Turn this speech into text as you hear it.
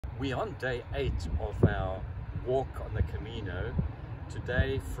We're on day 8 of our walk on the Camino.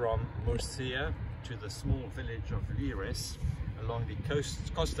 Today from Muxia to the small village of Gevers along the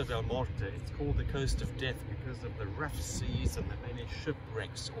Costa del Morte. It's called the Coast of Death because of the rough seas and the many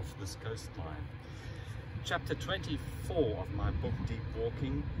shipwrecks off this coastline. Chapter 24 of my book Deep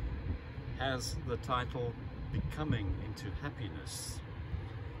Walking has the title Becoming into Happiness.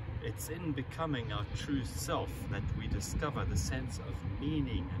 It's in becoming our true self that we discover the sense of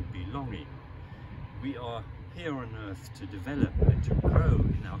meaning and belonging. We are here on earth to develop and to grow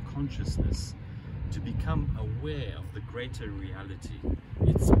in our consciousness, to become aware of the greater reality.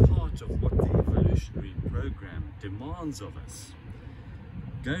 It's part of what the evolutionary program demands of us.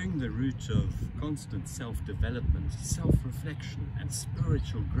 Going the route of constant self-development, self-reflection and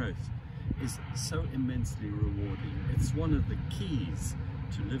spiritual growth is so immensely rewarding. It's one of the keys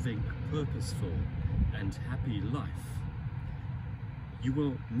to living a purposeful and happy life. You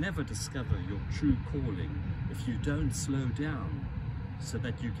will never discover your true calling if you don't slow down so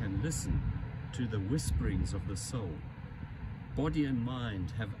that you can listen to the whisperings of the soul. Body and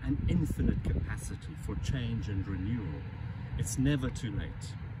mind have an infinite capacity for change and renewal. It's never too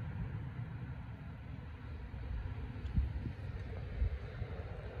late.